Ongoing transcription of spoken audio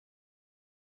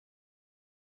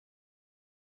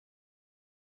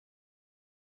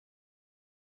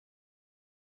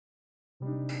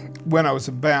When I was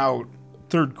about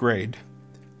third grade,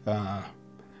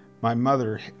 my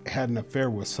mother had an affair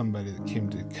with somebody that came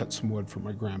to cut some wood for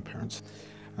my grandparents.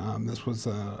 This was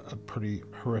a pretty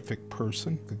horrific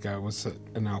person. The guy was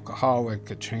an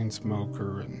alcoholic, a chain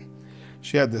smoker, and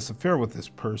she had this affair with this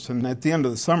person. At the end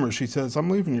of the summer, she says, "I'm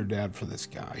leaving your dad for this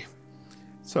guy."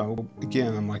 So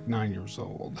again, I'm like 9 years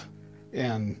old.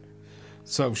 And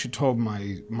so she told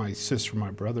my sister,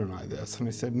 my brother and I this, and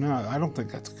I said, "No, I don't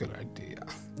think that's a good idea."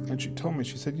 And she told me,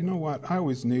 she said, "You know what, I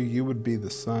always knew you would be the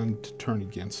son to turn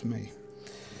against me."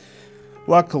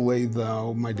 Luckily,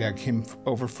 though, my dad came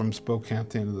over from Spokane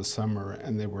at the end of the summer,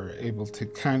 and they were able to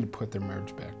kind of put their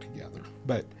marriage back together.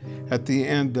 But at the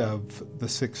end of the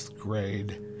 6th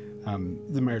grade,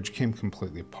 the marriage came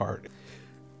completely apart.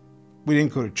 We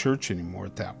didn't go to church anymore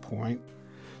at that point.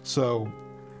 So,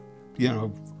 you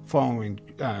know, following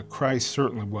Christ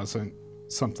certainly wasn't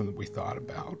something that we thought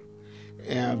about.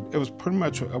 And it was pretty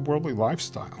much a worldly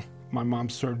lifestyle. My mom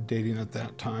started dating at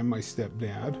that time my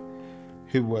stepdad,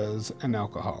 who was an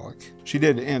alcoholic. She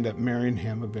did end up marrying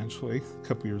him eventually, a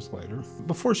couple years later.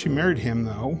 Before she married him,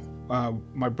 though,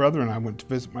 my brother and I went to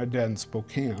visit my dad in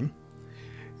Spokane,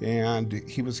 and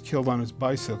he was killed on his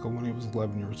bicycle when he was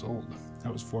 11 years old. I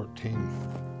was 14.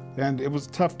 And it was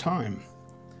a tough time.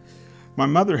 My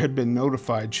mother had been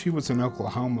notified. She was in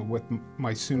Oklahoma with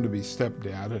my soon-to-be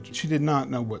stepdad. She did not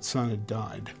know what son had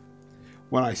died.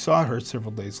 When I saw her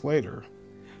several days later,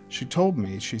 she told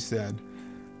me, she said,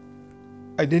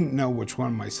 "I didn't know which one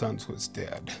of my sons was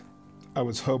dead. I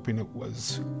was hoping it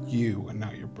was you and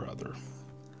not your brother."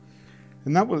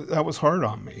 And that was hard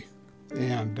on me.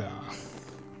 And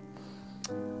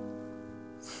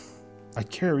I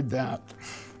carried that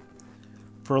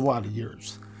for a lot of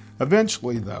years.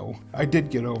 Eventually, though, I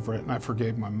did get over it, and I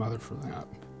forgave my mother for that.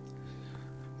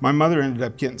 My mother ended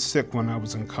up getting sick when I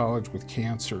was in college with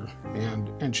cancer,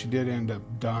 and she did end up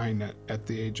dying at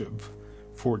the age of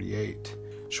 48.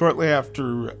 Shortly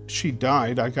after she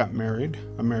died, I got married.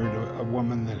 I married a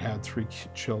woman that had 3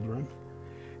 children,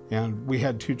 and we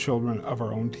had 2 children of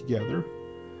our own together.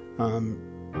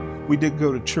 We did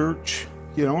go to church,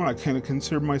 you know, and I kind of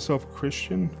considered myself a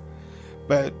Christian,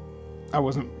 but I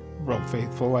wasn't real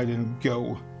faithful. I didn't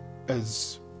go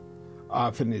as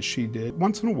often as she did.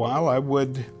 Once in a while, I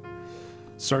would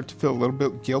start to feel a little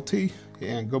bit guilty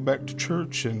and go back to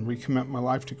church and recommit my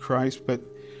life to Christ, but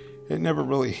it never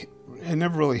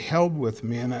really held with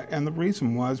me, and the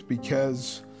reason was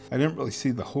because I didn't really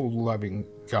see the whole loving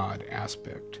God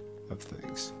aspect of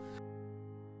things.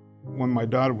 When my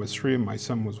daughter was 3 and my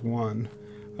son was 1,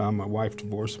 my wife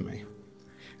divorced me.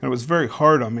 And it was very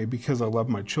hard on me because I love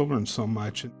my children so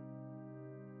much.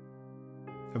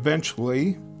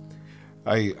 Eventually,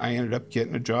 I ended up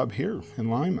getting a job here in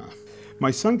Lima.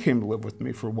 My son came to live with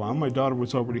me for a while. My daughter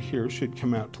was already here. She'd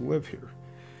come out to live here.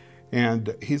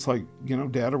 And he's like, "You know,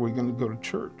 Dad, are we going to go to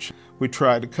church?" We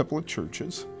tried a couple of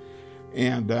churches,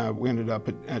 and we ended up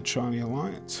at Shawnee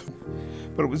Alliance.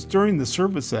 But it was during the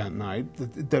service that night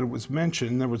that it was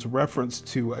mentioned. There was a reference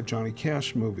to a Johnny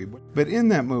Cash movie. But in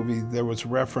that movie, there was a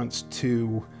reference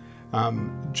to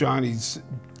Johnny's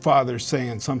father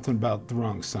saying something about the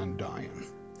wrong son dying.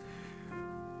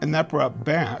 And that brought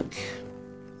back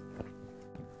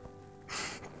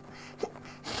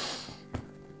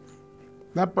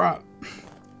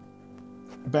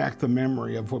the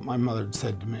memory of what my mother had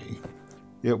said to me.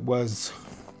 It was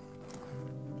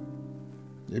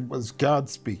God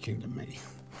speaking to me.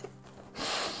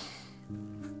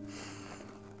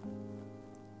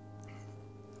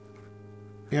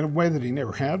 In a way that he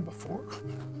never had before.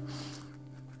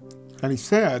 And he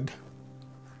said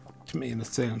to me, in a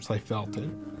sense, I felt it,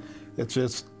 it's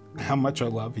just how much I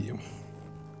love you.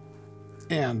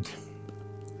 And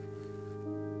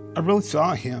I really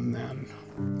saw him then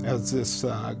as this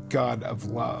God of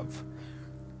love.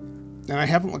 And I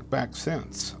haven't looked back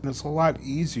since. And it's a lot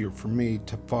easier for me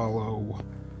to follow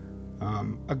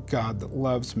a God that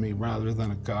loves me rather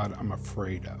than a God I'm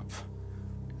afraid of.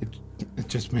 It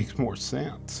just makes more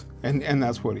sense. And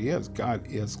that's what he is. God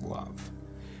is love.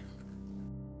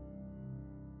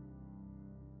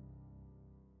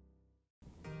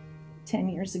 Ten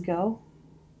years ago,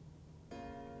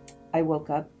 I woke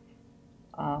up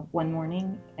one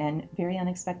morning and very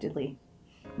unexpectedly,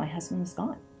 my husband was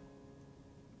gone.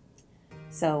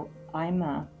 So I'm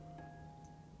a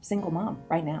single mom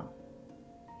right now.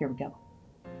 Here we go.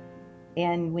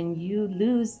 And when you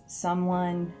lose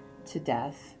someone to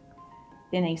death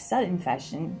in a sudden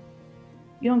fashion,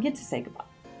 you don't get to say goodbye.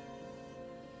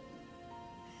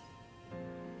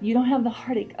 You don't have the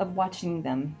heartache of watching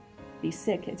them be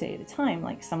sick a day at a time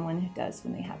like someone who does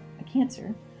when they have a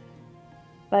cancer.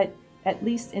 But at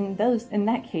least in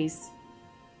that case,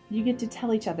 you get to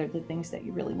tell each other the things that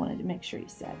you really wanted to make sure you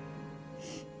said.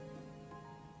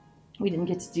 We didn't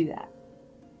get to do that.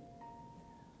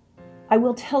 I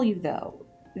will tell you, though,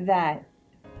 that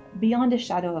beyond a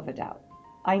shadow of a doubt,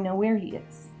 I know where he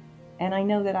is, and I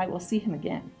know that I will see him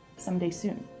again someday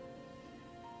soon.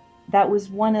 That was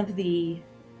one of the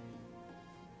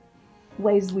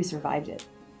ways we survived it.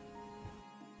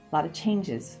 A lot of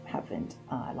changes happened.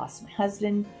 I lost my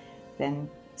husband, then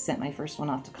sent my first one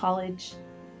off to college,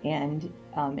 and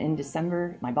in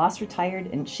December, my boss retired,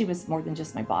 and she was more than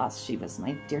just my boss. She was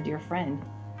my dear, dear friend.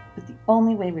 But the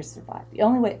only way we survived, the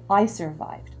only way I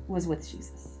survived, was with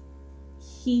Jesus.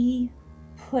 He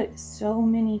put so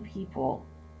many people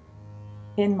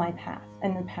in my path,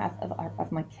 and the path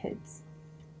of my kids,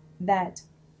 that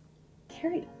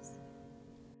carried us.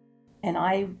 And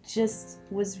I just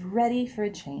was ready for a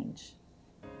change.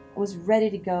 I was ready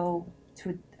to go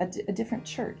to a different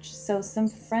church. So some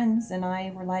friends and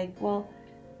I were like, well,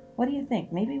 what do you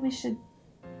think? Maybe we should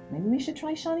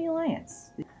try Shawnee Alliance.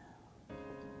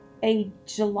 A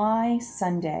July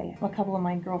Sunday, a couple of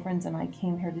my girlfriends and I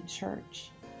came here to church.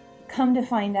 Come to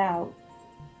find out,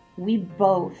 we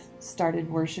both started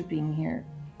worshiping here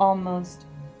almost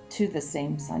to the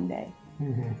same Sunday.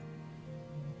 Mm-hmm.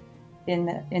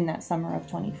 In that summer of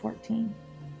 2014.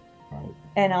 Right.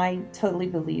 And I totally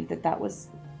believe that was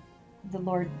the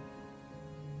Lord.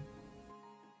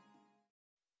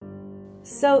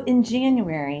 So in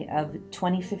January of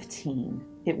 2015,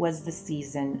 it was the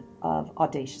season of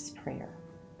audacious prayer.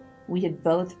 We had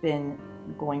both been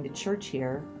going to church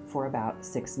here for about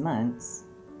 6 months,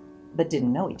 but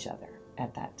didn't know each other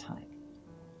at that time.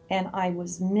 And I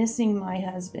was missing my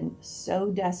husband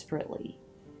so desperately.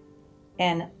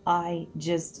 And I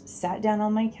just sat down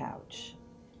on my couch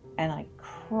and I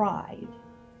cried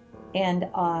and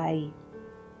I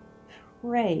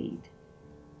prayed.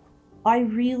 I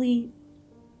really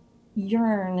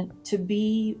yearn to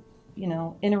be,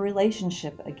 in a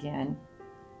relationship again.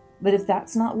 But if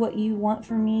that's not what you want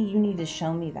for me, you need to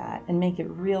show me that and make it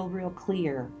real, real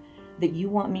clear that you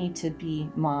want me to be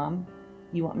mom,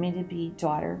 you want me to be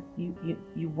daughter,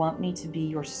 you want me to be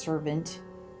your servant.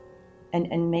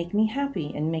 And make me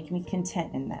happy and make me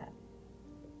content in that.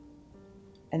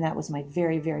 And that was my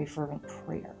very, very fervent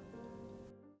prayer.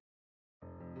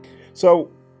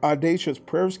 So audacious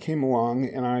prayers came along,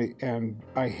 and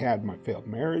I had my failed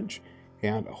marriage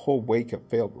and a whole wake of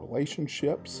failed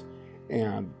relationships,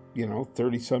 and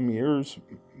 30-some years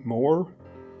more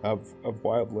of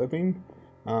wild living,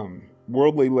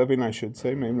 worldly living, I should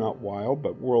say, maybe not wild,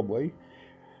 but worldly.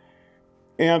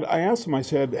 And I asked him, I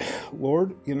said,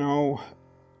 Lord, you're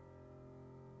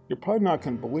probably not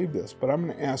going to believe this, but I'm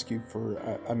going to ask you for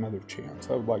another chance.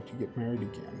 I would like to get married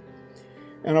again.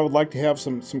 And I would like to have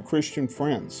some Christian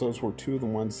friends. Those were two of the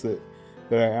ones that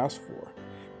I asked for.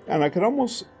 And I could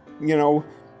almost,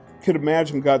 could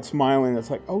imagine God smiling. It's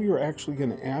like, oh, you're actually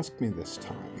going to ask me this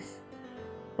time,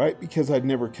 right? Because I'd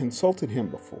never consulted him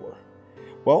before.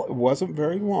 Well, it wasn't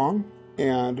very long.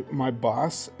 And my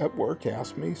boss at work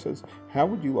asked me, he says, how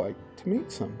would you like to meet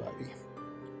somebody?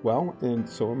 Well, and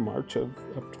so in March of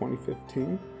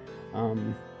 2015,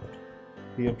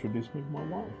 he introduced me to my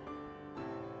wife.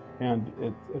 And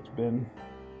it's been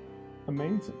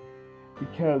amazing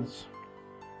because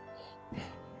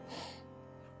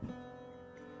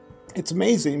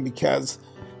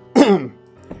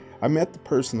I met the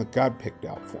person that God picked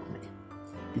out for me,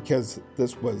 because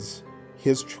this was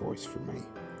his choice for me.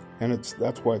 And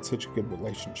that's why it's such a good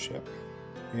relationship.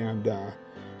 And so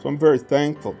I'm very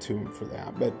thankful to him for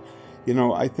that. But,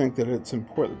 I think that it's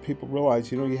important that people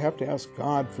realize, you have to ask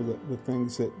God for the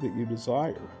things that you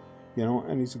desire,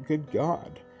 and he's a good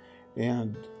God.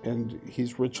 And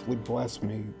he's richly blessed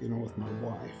me, with my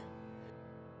wife.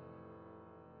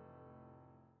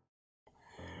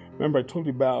 Remember I told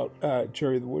you about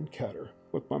Jerry the woodcutter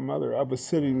with my mother. I was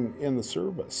sitting in the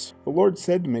service. The Lord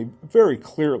said to me very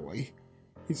clearly,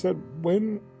 he said,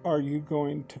 when are you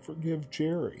going to forgive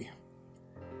Jerry?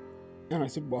 And I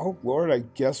said, well, Lord, I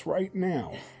guess right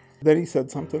now. Then he said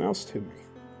something else to me.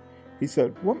 He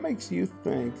said, what makes you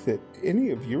think that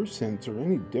any of your sins are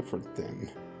any different than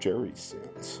Jerry's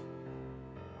sins?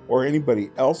 Or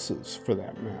anybody else's, for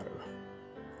that matter?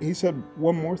 He said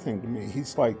one more thing to me.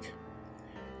 He's like,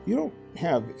 you don't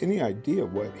have any idea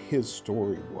what his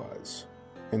story was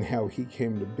and how he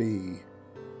came to be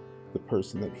the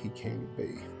person that he came to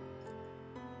be.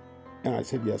 And I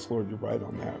said, yes, Lord, you're right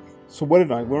on that. So what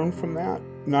did I learn from that?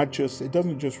 It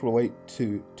doesn't just relate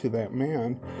to that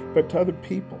man, but to other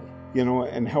people,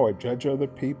 and how I judge other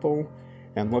people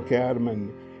and look at them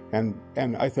And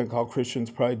I think all Christians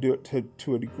probably do it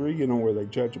to a degree, you know, where they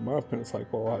judge them up, and it's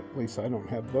like, well, at least I don't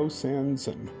have those sins,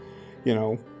 and, you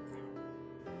know.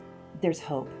 There's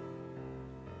hope.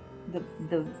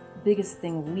 The biggest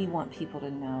thing we want people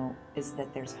to know is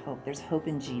that there's hope. There's hope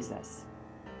in Jesus.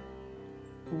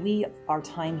 Our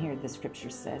time here, the scripture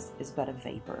says, is but a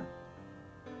vapor.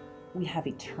 We have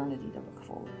eternity to look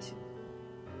forward to.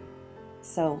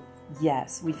 So,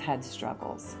 yes, we've had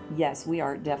struggles. Yes, we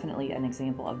are definitely an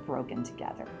example of broken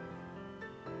together.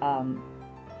 Who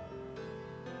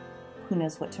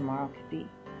knows what tomorrow could be?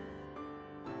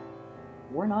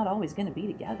 We're not always going to be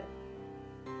together.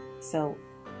 So,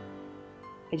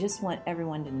 I just want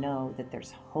everyone to know that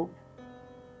there's hope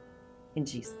in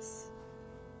Jesus.